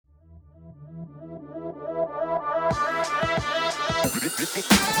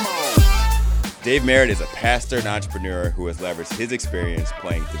Dave Merritt is a pastor and entrepreneur who has leveraged his experience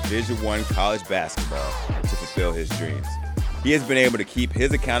playing Division I college basketball to fulfill his dreams. He has been able to keep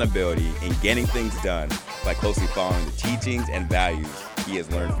his accountability in getting things done by closely following the teachings and values he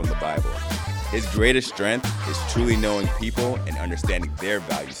has learned from the Bible. His greatest strength is truly knowing people and understanding their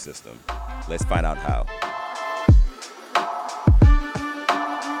value system. Let's find out how.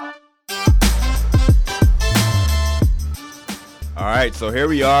 All right, so here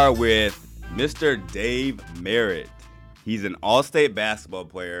we are with Mr. Dave Merritt. He's an all-state basketball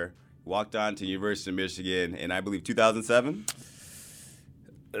player. Walked on to University of Michigan in, I believe, 2007?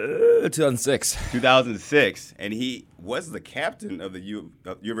 2006. 2006. And he was the captain of the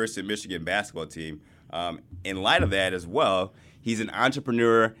University of Michigan basketball team. In light of that as well, he's an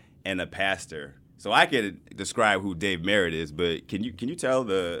entrepreneur and a pastor. So I could describe who Dave Merritt is, but can you tell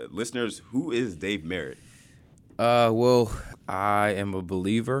the listeners who is Dave Merritt? Well, I am a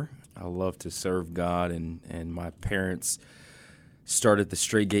believer. I love to serve God, and my parents started the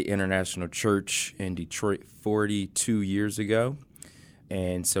Straight Gate International Church in Detroit 42 years ago.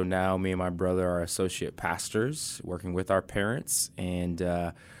 And so now me and my brother are associate pastors working with our parents. And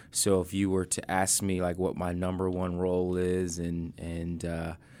so if you were to ask me like what my number one role is, and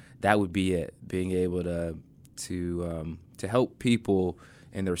that would be it, being able to help people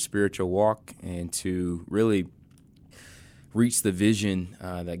in their spiritual walk and to really reach the vision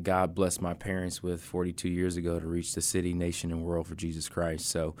that God blessed my parents with 42 years ago to reach the city, nation, and world for Jesus Christ.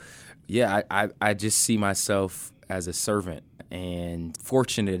 So, yeah, I just see myself as a servant and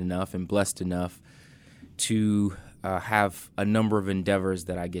fortunate enough and blessed enough to have a number of endeavors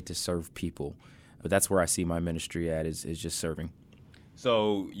that I get to serve people. But that's where I see my ministry at is just serving.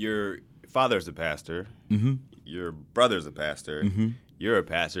 So your father's a pastor. Mm-hmm. Your brother's a pastor. Mm-hmm. You're a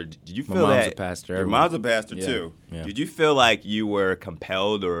pastor. Did you feel my mom's that? A pastor. Your mom's a pastor too. Yeah. Did you feel like you were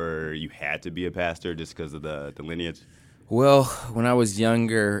compelled or you had to be a pastor just because of the lineage? Well, when I was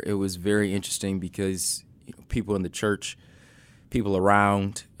younger, it was very interesting because people in the church, people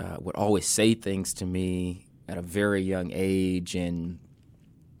around would always say things to me at a very young age and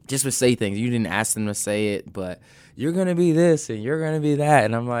just would say things. You didn't ask them to say it, but you're going to be this and you're going to be that.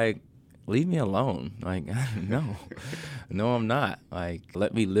 And I'm like, leave me alone. Like, no, I'm not. Like,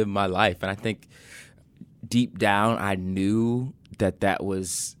 let me live my life. And I think deep down, I knew that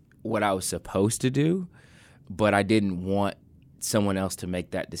was what I was supposed to do, but I didn't want someone else to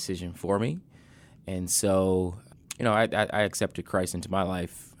make that decision for me. And so, I accepted Christ into my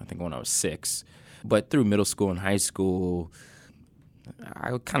life, I think when I was 6. But through middle school and high school,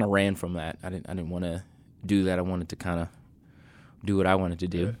 I kind of ran from that. I didn't want to do that. I wanted to kind of do what I wanted to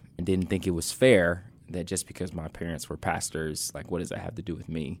do, and didn't think it was fair that just because my parents were pastors, like, what does that have to do with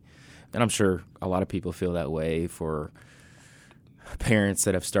me? And I'm sure a lot of people feel that way for parents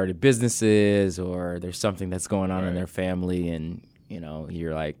that have started businesses or there's something that's going on in their family, and,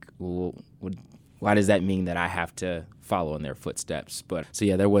 you're like, well, why does that mean that I have to follow in their footsteps? But so,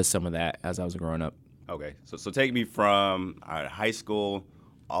 yeah, there was some of that as I was growing up. Okay, so take me from high school,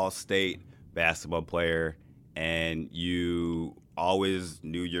 all-state basketball player, and you always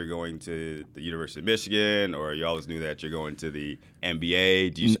knew you're going to the University of Michigan, or you always knew that you're going to the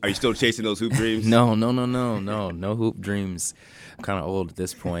NBA? Are you still chasing those hoop dreams? No hoop dreams. I'm kind of old at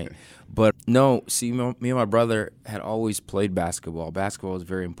this point. But no, see, me and my brother had always played basketball. Basketball was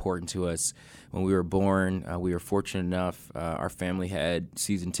very important to us. When we were born, we were fortunate enough, our family had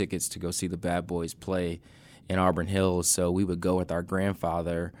season tickets to go see the Bad Boys play in Auburn Hills, so we would go with our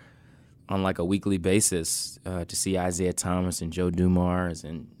grandfather on like a weekly basis to see Isaiah Thomas and Joe Dumars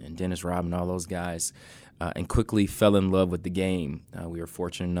and Dennis Rodman, all those guys, and quickly fell in love with the game. We were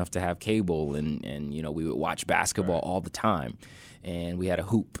fortunate enough to have cable, and we would watch basketball all the time, and we had a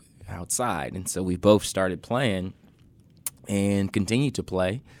hoop outside, and so we both started playing and continued to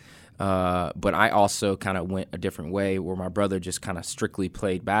play. But I also kind of went a different way where my brother just kind of strictly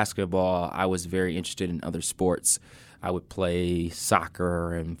played basketball. I was very interested in other sports. I would play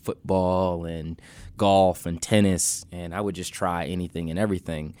soccer and football and golf and tennis, and I would just try anything and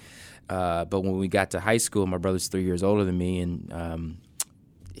everything. But when we got to high school, my brother's 3 years older than me, and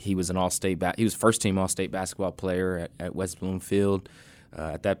he was an all-state. He was first-team all-state basketball player at West Bloomfield.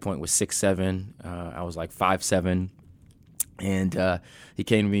 At that point, was 6'7". I was like 5'7". And he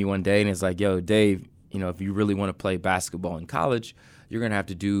came to me one day and he's like, yo, Dave, if you really want to play basketball in college, you're going to have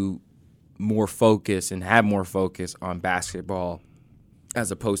to do more focus and have more focus on basketball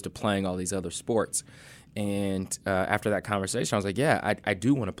as opposed to playing all these other sports. And after that conversation, I was like, yeah, I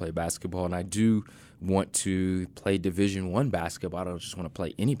do want to play basketball, and I do want to play Division I basketball. I don't just want to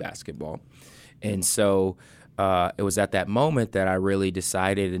play any basketball. And so it was at that moment that I really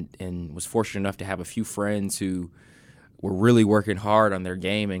decided and was fortunate enough to have a few friends who were really working hard on their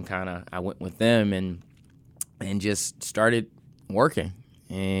game, and I went with them and just started working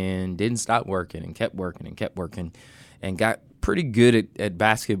and didn't stop working and kept working and got pretty good at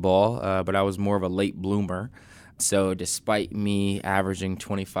basketball, but I was more of a late bloomer. So despite me averaging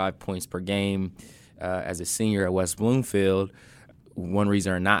 25 points per game as a senior at West Bloomfield, one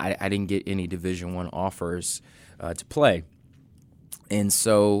reason or not, I didn't get any Division I offers to play. And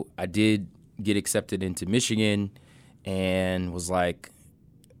so I did get accepted into Michigan and was like,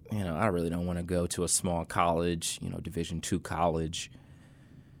 I really don't want to go to a small college, Division II college.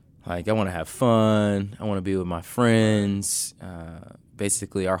 Like, I want to have fun. I want to be with my friends.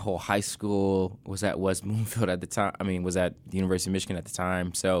 Basically, our whole high school was at West Bloomfield at the time. Was at the University of Michigan at the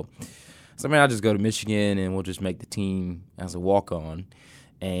time. So I'll just go to Michigan and we'll just make the team as a walk-on.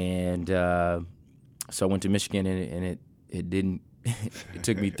 And so I went to Michigan and it didn't. It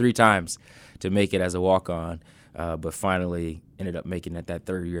took me 3 times to make it as a walk-on, but finally ended up making it that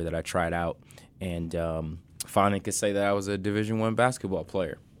third year that I tried out, and finally could say that I was a Division I basketball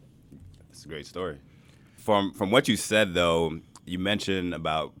player. That's a great story. From what you said, though, you mentioned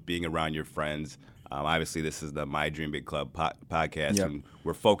about being around your friends. Obviously, this is the My Dream Big Club podcast, Yep. and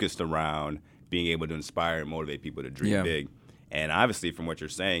we're focused around being able to inspire and motivate people to dream big. And obviously, from what you're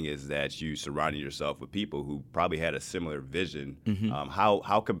saying, is that you surrounded yourself with people who probably had a similar vision. Mm-hmm.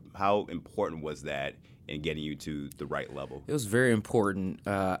 How important was that in getting you to the right level? It was very important,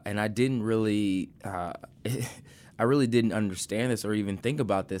 and I didn't really, I really didn't understand this or even think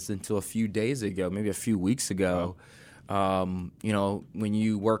about this until a few days ago, maybe a few weeks ago. Wow. When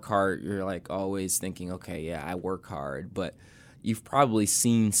you work hard, you're like always thinking, okay, yeah, I work hard, but you've probably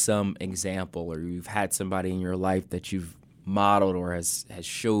seen some example, or you've had somebody in your life that you've modeled or has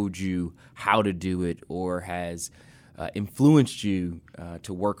showed you how to do it, or has influenced you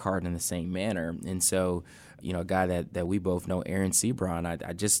to work hard in the same manner. And so, a guy that we both know, Aaron Sebron,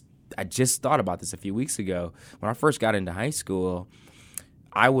 I just thought about this a few weeks ago. When I first got into high school,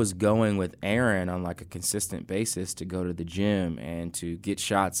 I was going with Aaron on like a consistent basis to go to the gym and to get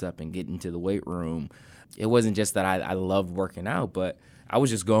shots up and get into the weight room. It wasn't just that I loved working out, but I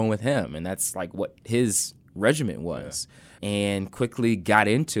was just going with him, and that's like what his regimen was. Yeah. And quickly got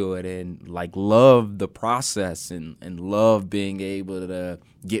into it and like loved the process and loved being able to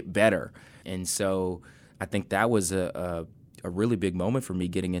get better. And so I think that was a really big moment for me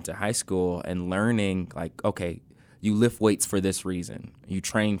getting into high school and learning, like, okay, you lift weights for this reason. You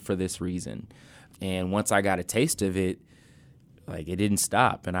train for this reason. And once I got a taste of it, like, it didn't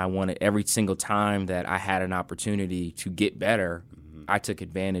stop. And I wanted every single time that I had an opportunity to get better, I took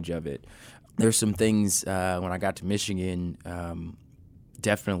advantage of it. There's some things when I got to Michigan,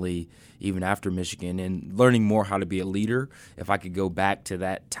 definitely even after Michigan, and learning more how to be a leader. If I could go back to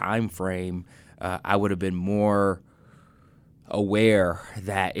that time frame, I would have been more aware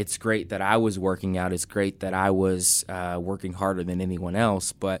that it's great that I was working out. It's great that I was working harder than anyone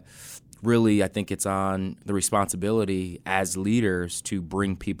else. But really, I think it's on the responsibility as leaders to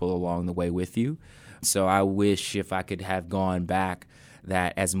bring people along the way with you. So I wish if I could have gone back,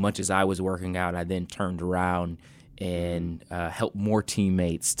 that as much as I was working out, I then turned around and helped more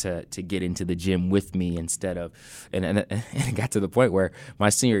teammates to get into the gym with me instead of and it got to the point where my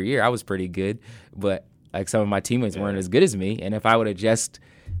senior year I was pretty good, but like some of my teammates weren't as good as me. And if I would have just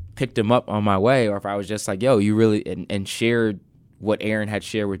picked them up on my way, or if I was just like, yo, you really and shared what Aaron had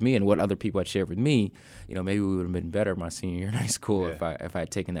shared with me and what other people had shared with me, maybe we would have been better my senior year in high school if I had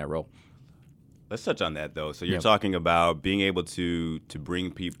taken that role. Let's touch on that, though. So you're talking about being able to bring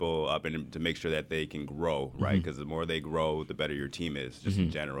people up and to make sure that they can grow, right? Because the more they grow, the better your team is, just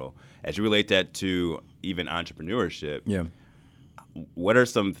in general. As you relate that to even entrepreneurship, what are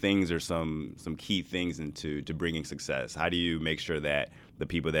some things or some key things into bringing success? How do you make sure that the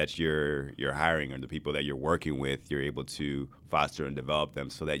people that you're hiring or the people that you're working with, you're able to foster and develop them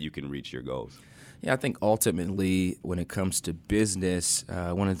so that you can reach your goals? Yeah, I think ultimately when it comes to business,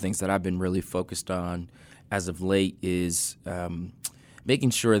 one of the things that I've been really focused on as of late is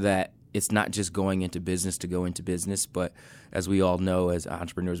making sure that it's not just going into business to go into business, but as we all know as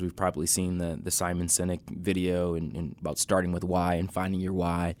entrepreneurs, we've probably seen the Simon Sinek video and about starting with why and finding your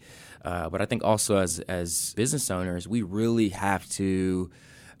why. But I think also as business owners, we really have to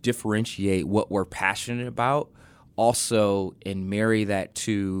differentiate what we're passionate about also and marry that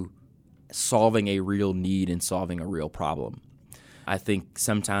to solving a real need and solving a real problem. I think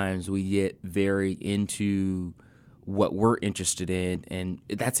sometimes we get very into what we're interested in, and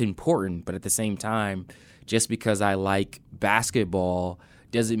that's important, but at the same time, just because I like basketball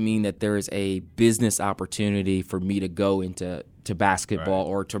doesn't mean that there is a business opportunity for me to go into basketball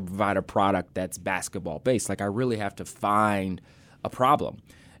or to provide a product that's basketball based. Like, I really have to find a problem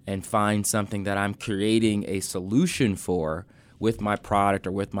and find something that I'm creating a solution for with my product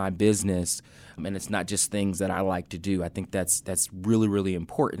or with my business. And it's not just things that I like to do. I think that's really, really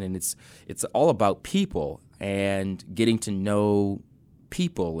important. And it's all about people and getting to know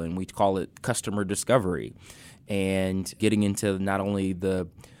people, and we call it customer discovery, and getting into not only the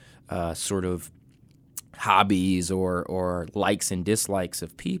sort of hobbies or likes and dislikes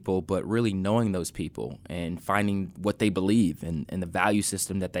of people, but really knowing those people and finding what they believe and the value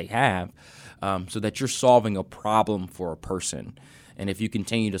system that they have, so that you're solving a problem for a person. And if you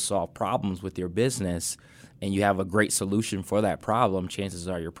continue to solve problems with your business and you have a great solution for that problem, chances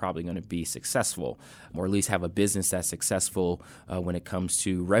are you're probably going to be successful, or at least have a business that's successful when it comes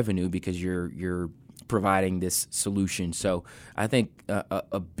to revenue, because you're providing this solution. So I think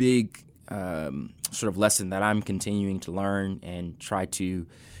a big sort of lesson that I'm continuing to learn and try to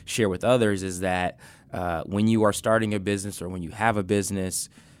share with others is that when you are starting a business or when you have a business,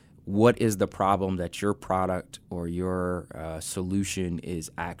 what is the problem that your product or your solution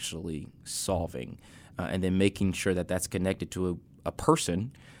is actually solving? And then making sure that that's connected to a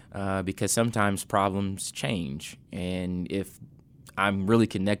person, because sometimes problems change. And if I'm really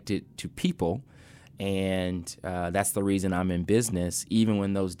connected to people, and that's the reason I'm in business, even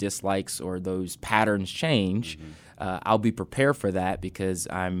when those dislikes or those patterns change, I'll be prepared for that because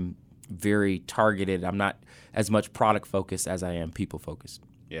I'm very targeted. I'm not as much product focused as I am people focused.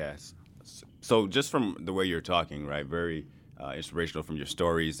 Yes. So just from the way you're talking, right, very inspirational from your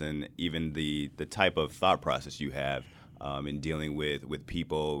stories and even the type of thought process you have in dealing with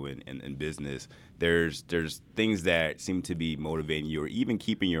people and business. There's things that seem to be motivating you or even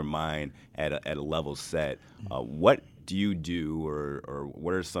keeping your mind at a level set. What do you do, or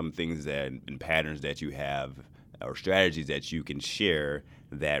what are some things and patterns that you have or strategies that you can share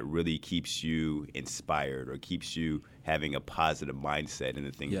that really keeps you inspired or keeps you having a positive mindset in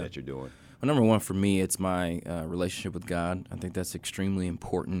the things that you're doing? Well, number one for me, it's my relationship with God. I think that's extremely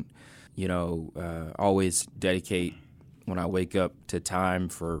important. Always dedicate when I wake up to time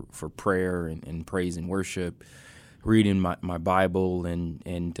for prayer and praise and worship, reading my Bible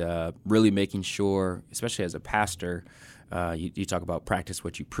and really making sure, especially as a pastor, you talk about practice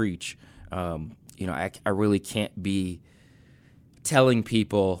what you preach. I really can't be telling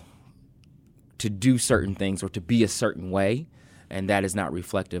people to do certain things or to be a certain way, and that is not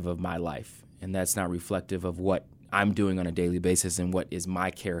reflective of my life, and that's not reflective of what I'm doing on a daily basis and what is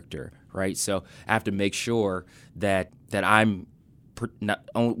my character, right? So I have to make sure that I'm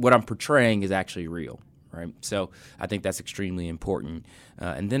what I'm portraying is actually real, right? So I think that's extremely important.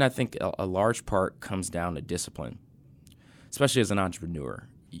 And then I think a large part comes down to discipline, especially as an entrepreneur.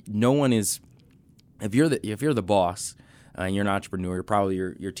 No one is, if you're the boss and you're an entrepreneur, probably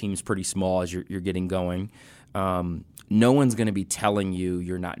your team's pretty small as you're getting going. No one's going to be telling you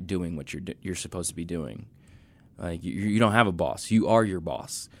you're not doing what you're supposed to be doing. Like you don't have a boss. You are your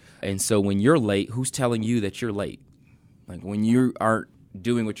boss. And so when you're late, who's telling you that you're late? Like when you aren't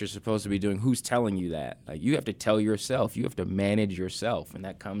doing what you're supposed to be doing, who's telling you that? Like you have to tell yourself. You have to manage yourself, and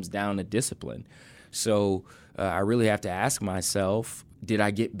that comes down to discipline. So I really have to ask myself, did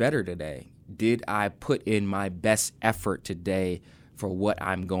I get better today? Did I put in my best effort today for what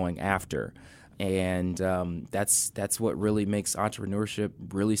I'm going after? And that's what really makes entrepreneurship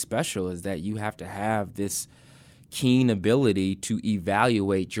really special, is that you have to have this keen ability to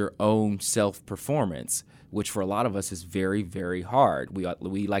evaluate your own self-performance, which for a lot of us is very, very hard.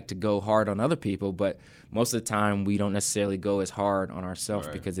 We like to go hard on other people, but most of the time we don't necessarily go as hard on ourselves,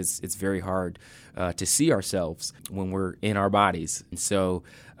 right? Because it's very hard to see ourselves when we're in our bodies. And so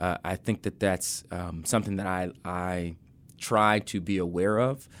I think that's something that I try to be aware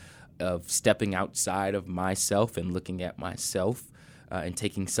of stepping outside of myself and looking at myself and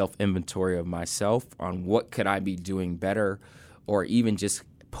taking self-inventory of myself on what could I be doing better, or even just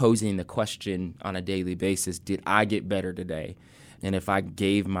posing the question on a daily basis, did I get better today? And if I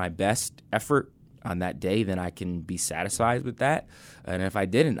gave my best effort on that day, then I can be satisfied with that. And if I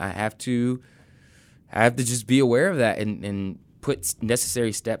didn't, I have to just be aware of that and put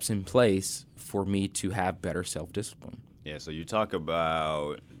necessary steps in place for me to have better self-discipline. Yeah, so you talk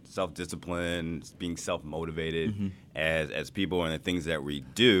about self-discipline, being self-motivated. Mm-hmm. As people and the things that we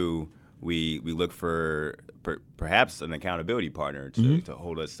do, we look for perhaps an accountability partner to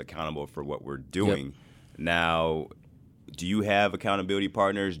hold us accountable for what we're doing. Yep. Now, do you have accountability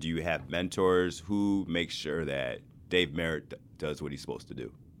partners? Do you have mentors? Who makes sure that Dave Merritt does what he's supposed to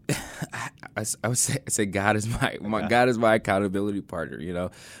do? I would say God is my God is my accountability partner.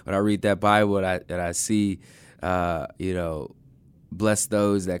 When I read that Bible and I see, bless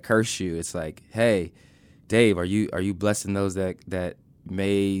those that curse you. It's like, hey, Dave, are you blessing those that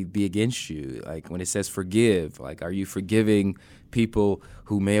may be against you? Like when it says forgive, like are you forgiving people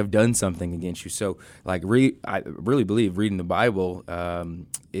who may have done something against you? So like I really believe reading the Bible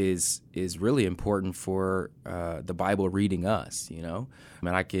is really important for the Bible reading us. And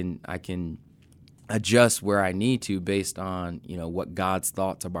I can adjust where I need to based on what God's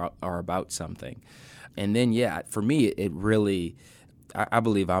thoughts are about something. And then for me it really, I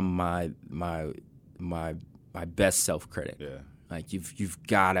believe I'm my best self-critic. Yeah. Like you've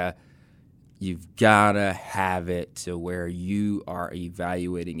gotta have it to where you are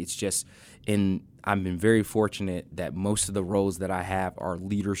evaluating. It's just, I've been very fortunate that most of the roles that I have are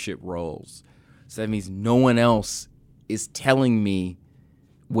leadership roles. So that means no one else is telling me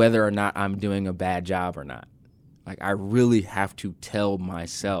whether or not I'm doing a bad job or not. Like I really have to tell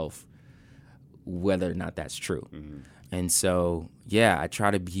myself whether or not that's true. Mm-hmm. And so, I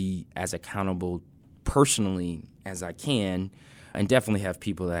try to be as accountable personally as I can, and definitely have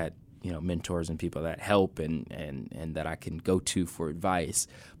people that, mentors and people that help and that I can go to for advice.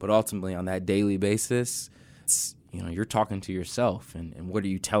 But ultimately on that daily basis, it's, you're talking to yourself and what are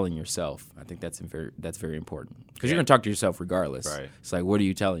you telling yourself? I think that's very important because you're going to talk to yourself regardless. Right. It's like, what are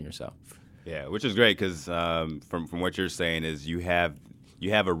you telling yourself? Yeah, which is great because from what you're saying is you have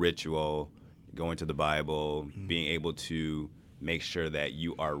a ritual, going to the Bible, mm-hmm. being able to make sure that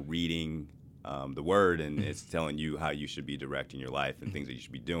you are reading the Word and it's telling you how you should be directing your life and things that you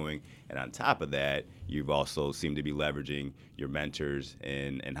should be doing. And on top of that, you've also seemed to be leveraging your mentors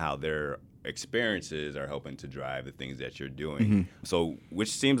and how their experiences are helping to drive the things that you're doing. Mm-hmm. So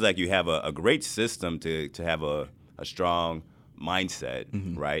which seems like you have a great system to have a strong mindset,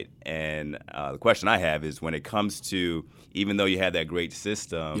 mm-hmm. right? And the question I have is when it comes to, even though you have that great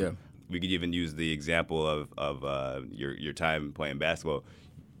system, we could even use the example of your time playing basketball.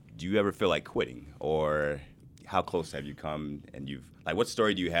 Do you ever feel like quitting, or how close have you come? And what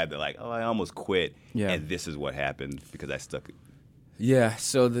story do you have that like, oh, I almost quit, and this is what happened because I stuck it? Yeah,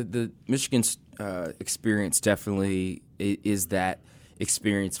 so the Michigan experience definitely is that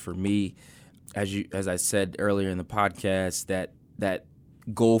experience for me. As I said earlier in the podcast, that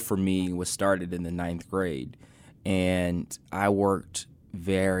goal for me was started in the 9th grade, and I worked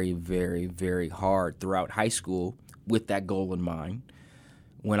very, very, very hard throughout high school with that goal in mind.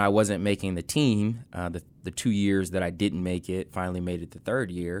 When I wasn't making the team, the 2 years that I didn't make it, finally made it the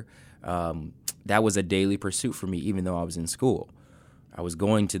 3rd year, that was a daily pursuit for me, even though I was in school. I was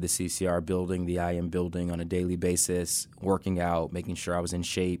going to the CCR building, the IM building on a daily basis, working out, making sure I was in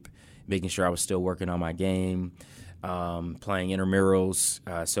shape, making sure I was still working on my game, playing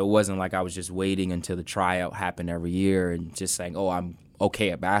intramurals. So it wasn't like I was just waiting until the tryout happened every year and just saying, oh, I'm okay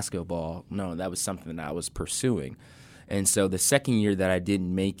at basketball. No, that was something that I was pursuing. And so the 2nd year that I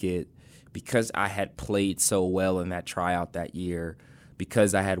didn't make it, because I had played so well in that tryout that year,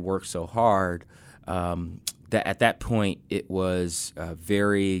 because I had worked so hard, that at that point it was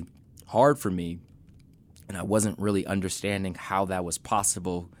very hard for me, and I wasn't really understanding how that was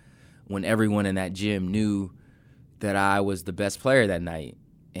possible when everyone in that gym knew that I was the best player that night,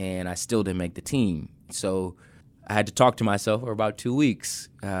 and I still didn't make the team. So I had to talk to myself for about 2 weeks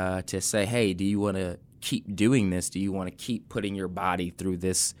to say, hey, do you want to keep doing this? Do you want to keep putting your body through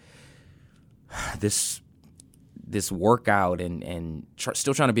this workout and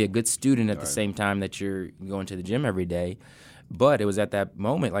still trying to be a good student at the same time that you're going to the gym every day? But it was at that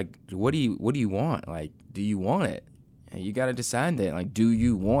moment, like, what do you want? Like, do you want it? And you got to decide that. Like, do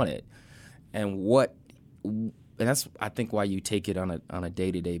you want it? And that's, I think, why you take it on a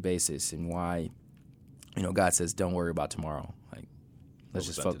day-to-day basis, and why, God says, don't worry about tomorrow. Like, let's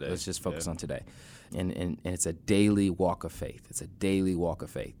just focus on today. And it's a daily walk of faith. It's a daily walk of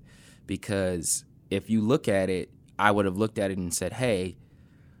faith. Because if you look at it, I would have looked at it and said, hey,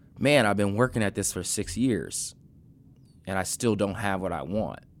 man, I've been working at this for 6 years, and I still don't have what I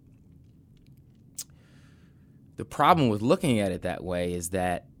want. The problem with looking at it that way is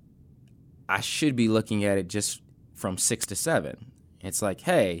that I should be looking at it just from 6 to 7. It's like,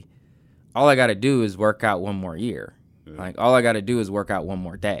 hey, all I got to do is work out one more year. Yeah. Like, all I got to do is work out one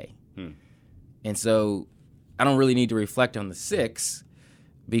more day. And so I don't really need to reflect on the 6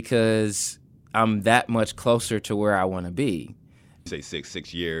 because I'm that much closer to where I want to be. Say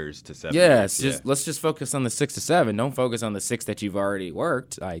 6 years to 7 years. Yeah, let's just focus on the 6 to 7. Don't focus on the 6 that you've already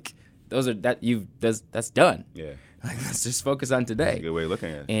worked. Like, that's done. Yeah. Like, let's just focus on today. That's a good way of looking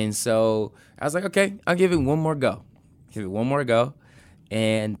at it. And so I was like, okay, I'll give it one more go.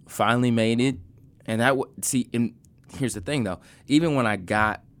 and finally made it. And here's the thing, though. Even when I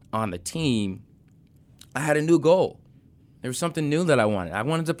got on the team, I had a new goal. There was something new that I wanted. I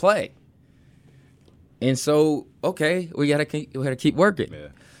wanted to play. And so, okay, we had to keep working. Yeah.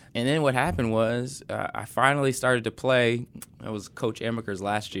 And then what happened was I finally started to play. I was Coach Amaker's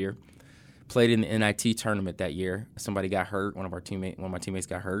last year. Played in the NIT tournament that year. Somebody got hurt. One of my teammates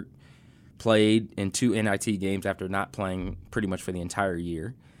got hurt. Played in 2 NIT games after not playing pretty much for the entire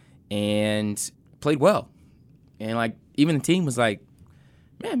year, and played well. And like even the team was like,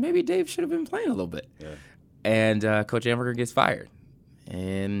 "Man, maybe Dave should have been playing a little bit." Yeah. And Coach Amaker gets fired,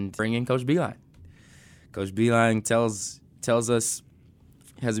 and bring in Coach Beeline. Coach Beeline tells us,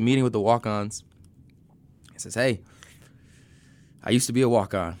 has a meeting with the walk-ons. He says, "Hey, I used to be a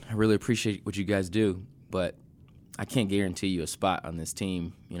walk-on. I really appreciate what you guys do, but I can't guarantee you a spot on this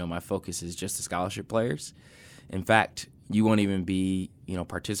team. You know, my focus is just the scholarship players. In fact, you won't even be,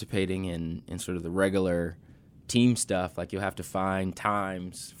 participating in sort of the regular team stuff. Like you'll have to find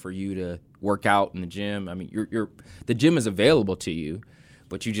times for you to work out in the gym. I mean, the gym is available to you,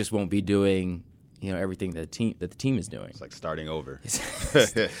 but you just won't be doing, everything that the team is doing." It's like starting over.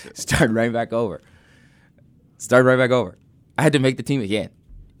 Starting right back over. I had to make the team again.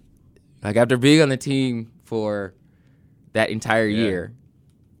 Like after being on the team for that entire year,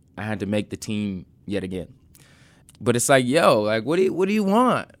 I had to make the team yet again. But it's like, what do you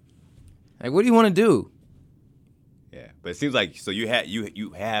want? Like, what do you want to do? Yeah, but it seems like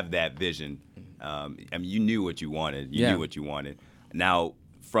you have that vision. You knew what you wanted. You knew what you wanted. Now,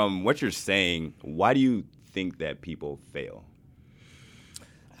 from what you're saying, why do you think that people fail?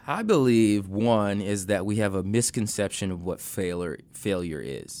 I believe one is that we have a misconception of what failure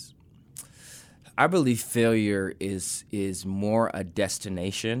is. I believe failure is more a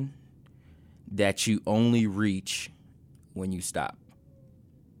destination that you only reach when you stop.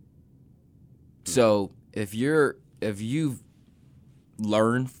 So if you've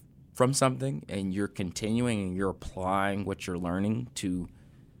learned from something and you're continuing and you're applying what you're learning to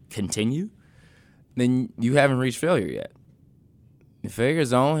continue, then you haven't reached failure yet. Failure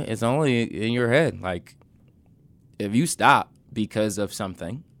is only in your head. Like if you stop because of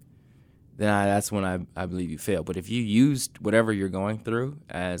something, then that's when I believe you fail. But if you used whatever you're going through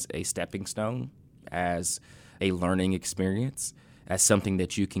as a stepping stone, as a learning experience, as something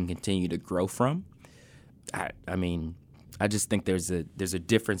that you can continue to grow from, I just think there's a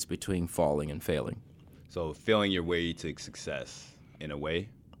difference between falling and failing. So failing your way to success in a way?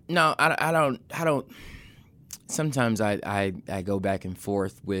 No, I don't. Sometimes I go back and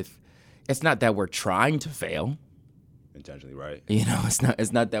forth with, it's not that we're trying to fail. Intentionally, right?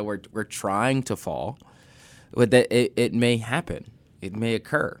 It's not that we're trying to fall, but that it may happen. It may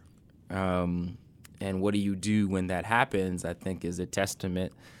occur. And what do you do when that happens, I think, is a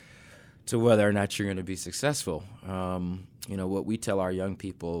testament to whether or not you're going to be successful. What we tell our young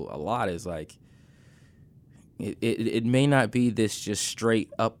people a lot is like, it may not be this just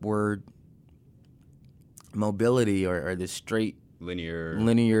straight upward mobility or this straight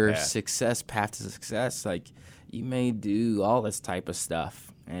linear path to success. Like you may do all this type of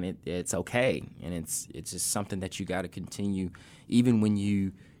stuff, and it's okay, and it's just something that you got to continue, even when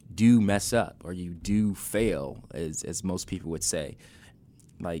you do mess up or you do fail, as most people would say.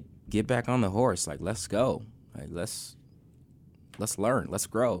 Like get back on the horse. Like let's go. Like let's learn. Let's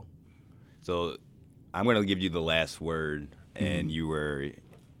grow. So I'm going to give you the last word, and you were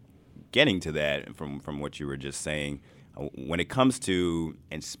getting to that from what you were just saying. When it comes to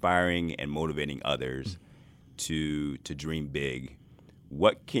inspiring and motivating others to dream big,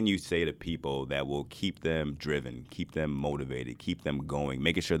 what can you say to people that will keep them driven, keep them motivated, keep them going,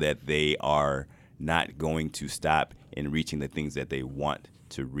 making sure that they are not going to stop in reaching the things that they want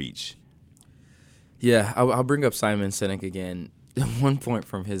to reach? Yeah, I'll bring up Simon Sinek again. At one point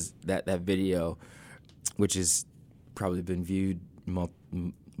from that video, which has probably been viewed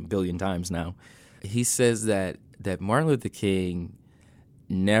billion times now, he says that Martin Luther King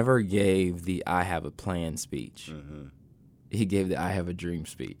never gave the "I have a plan" speech. Mm-hmm. He gave the "I have a dream"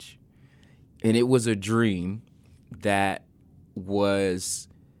 speech. And it was a dream that was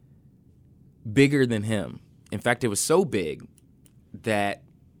bigger than him. In fact, it was so big that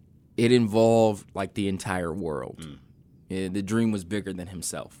it involved like the entire world. The dream was bigger than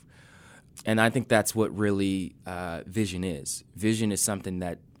himself. And I think that's what really vision is. Vision is something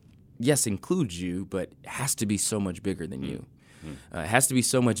that, yes, includes you, but has to be so much bigger than you. It has to be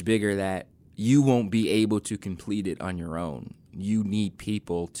so much bigger that you won't be able to complete it on your own. You need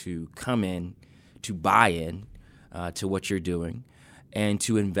people to come in, to buy in to what you're doing, and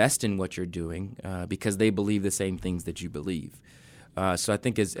to invest in what you're doing because they believe the same things that you believe. So I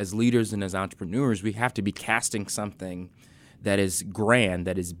think as leaders and as entrepreneurs, we have to be casting something that is grand,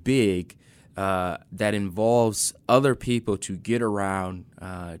 that is big, that involves other people to get around,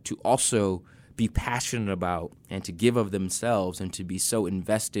 to also be passionate about and to give of themselves and to be so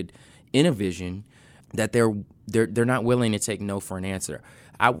invested in a vision that they're not willing to take no for an answer.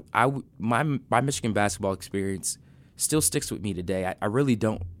 My Michigan basketball experience still sticks with me today. I really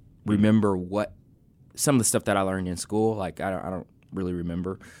don't remember what some of the stuff that I learned in school. Like I don't really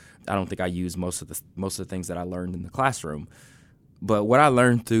remember. I don't think I used most of the things that I learned in the classroom. But what I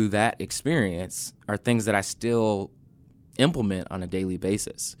learned through that experience are things that I still implement on a daily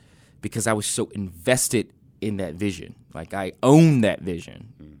basis because I was so invested in that vision. Like I own that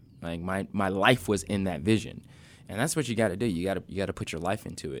vision. Like my life was in that vision. And that's what you got to do. You got to put your life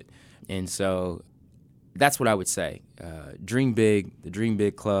into it. And so that's what I would say. Dream big, the Dream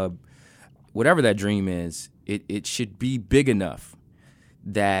Big Club, whatever that dream is, it should be big enough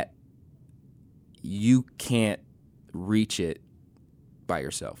that you can't reach it by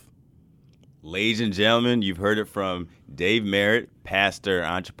yourself. Ladies and gentlemen, you've heard it from Dave Merritt, pastor,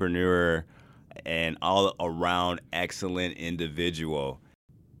 entrepreneur, and all-around excellent individual.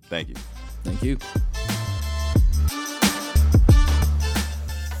 Thank you. Thank you.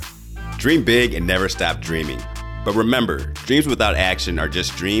 Dream big and never stop dreaming. But remember, dreams without action are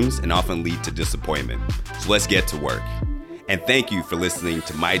just dreams and often lead to disappointment. So let's get to work. And thank you for listening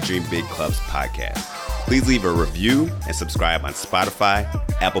to My Dream Big Club's podcast. Please leave a review and subscribe on Spotify,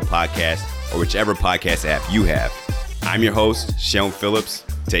 Apple Podcasts, or whichever podcast app you have. I'm your host, Sean Phillips.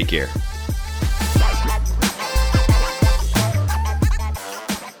 Take care.